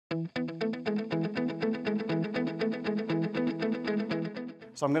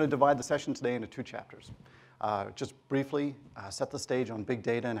So I'm going to divide the session today into two chapters. Just briefly set the stage on big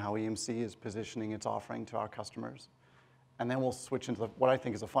data and how EMC is positioning its offering to our customers. And then we'll switch into what I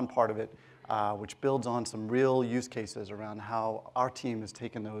think is a fun part of it, which builds on some real use cases around how our team has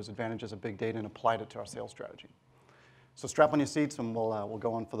taken those advantages of big data and applied it to our sales strategy. So strap on your seats and we'll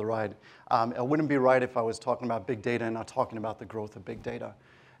go on for the ride. It wouldn't be right if I was talking about big data and not talking about the growth of big data.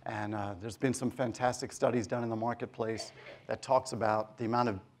 And there's been some fantastic studies done in the marketplace that talks about the amount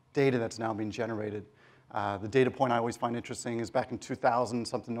of data that's now being generated. The data point I always find interesting is back in 2000,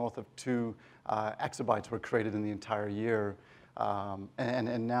 something north of 2 exabytes were created in the entire year.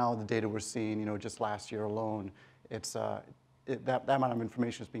 And now the data we're seeing, just last year alone, that amount of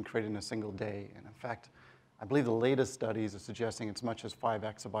information is being created in a single day. And in fact, I believe the latest studies are suggesting as much as 5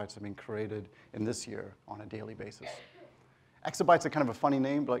 exabytes are being created in this year on a daily basis. Exabytes are kind of a funny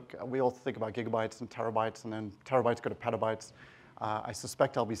name. Like we all think about gigabytes and terabytes, and then terabytes go to petabytes. I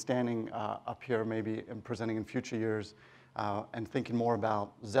suspect I'll be standing up here maybe and presenting in future years and thinking more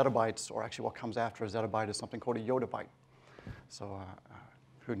about zettabytes, or actually what comes after a zettabyte is something called a yottabyte. So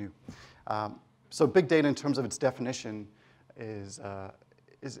who knew? So big data in terms of its definition is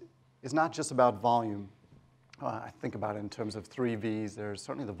not just about volume. I think about it in terms of 3 V's. There's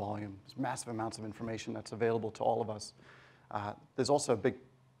certainly the volume. There's massive amounts of information that's available to all of us. There's also a big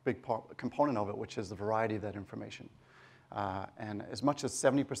component of it, which is the variety of that information. And as much as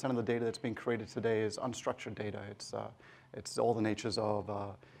 70% of the data that's being created today is unstructured data. It's all the natures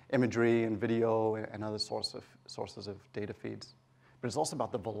of imagery and video and other sources of data feeds. But it's also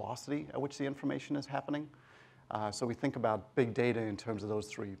about the velocity at which the information is happening. So we think about big data in terms of those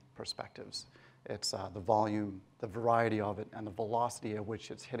 3 perspectives. It's the volume, the variety of it, and the velocity at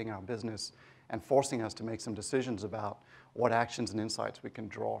which it's hitting our business and forcing us to make some decisions about what actions and insights we can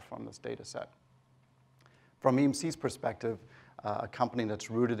draw from this data set. From EMC's perspective, a company that's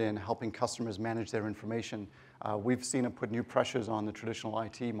rooted in helping customers manage their information, we've seen it put new pressures on the traditional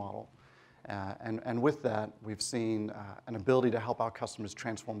IT model. And with that, we've seen an ability to help our customers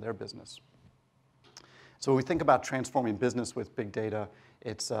transform their business. So when we think about transforming business with big data,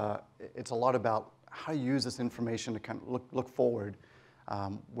 it's a lot about how to use this information to kind of look forward.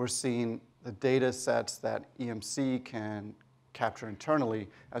 We're seeing the data sets that EMC can capture internally,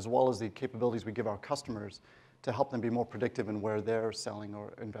 as well as the capabilities we give our customers to help them be more predictive in where they're selling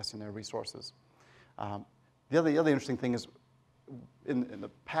or investing their resources. The other interesting thing is, in the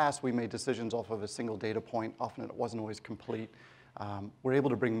past, we made decisions off of a single data point. Often it wasn't always complete. We're able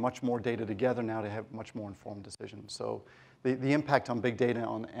to bring much more data together now to have much more informed decisions. So the impact on big data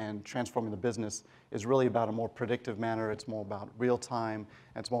and transforming the business is really about a more predictive manner. It's more about real time,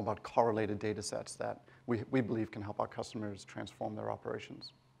 and it's more about correlated data sets that we believe can help our customers transform their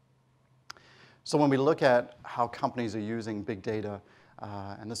operations. So when we look at how companies are using big data,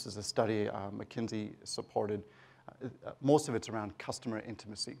 and this is a study McKinsey supported, most of it's around customer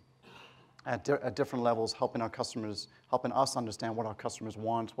intimacy. At different levels, helping us understand what our customers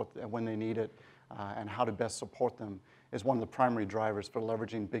want, when they need it, and how to best support them is one of the primary drivers for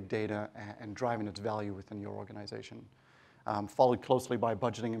leveraging big data and driving its value within your organization. Followed closely by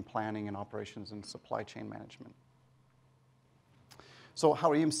budgeting and planning and operations and supply chain management. So how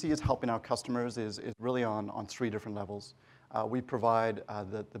EMC is helping our customers is really on 3 different levels. We provide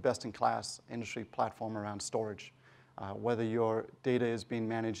the best-in-class industry platform around storage. Whether your data is being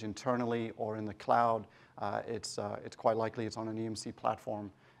managed internally or in the cloud, it's quite likely it's on an EMC platform,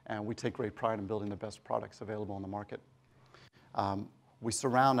 and we take great pride in building the best products available on the market. We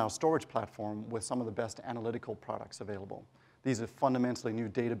surround our storage platform with some of the best analytical products available. These are fundamentally new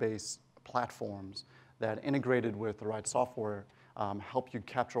database platforms that, integrated with the right software, help you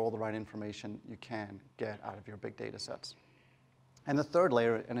capture all the right information you can get out of your big data sets. And the third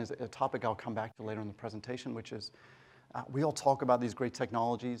layer, and is a topic I'll come back to later in the presentation, which is we all talk about these great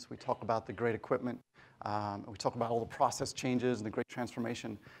technologies. We talk about the great equipment. We talk about all the process changes and the great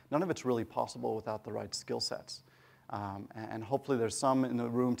transformation. None of it's really possible without the right skill sets. And hopefully there's some in the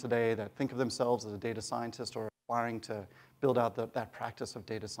room today that think of themselves as a data scientist or aspiring to build out that practice of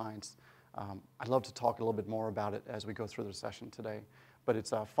data science. I'd love to talk a little bit more about it as we go through the session today. But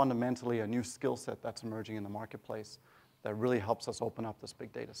it's fundamentally a new skill set that's emerging in the marketplace that really helps us open up this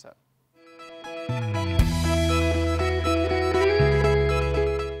big data set.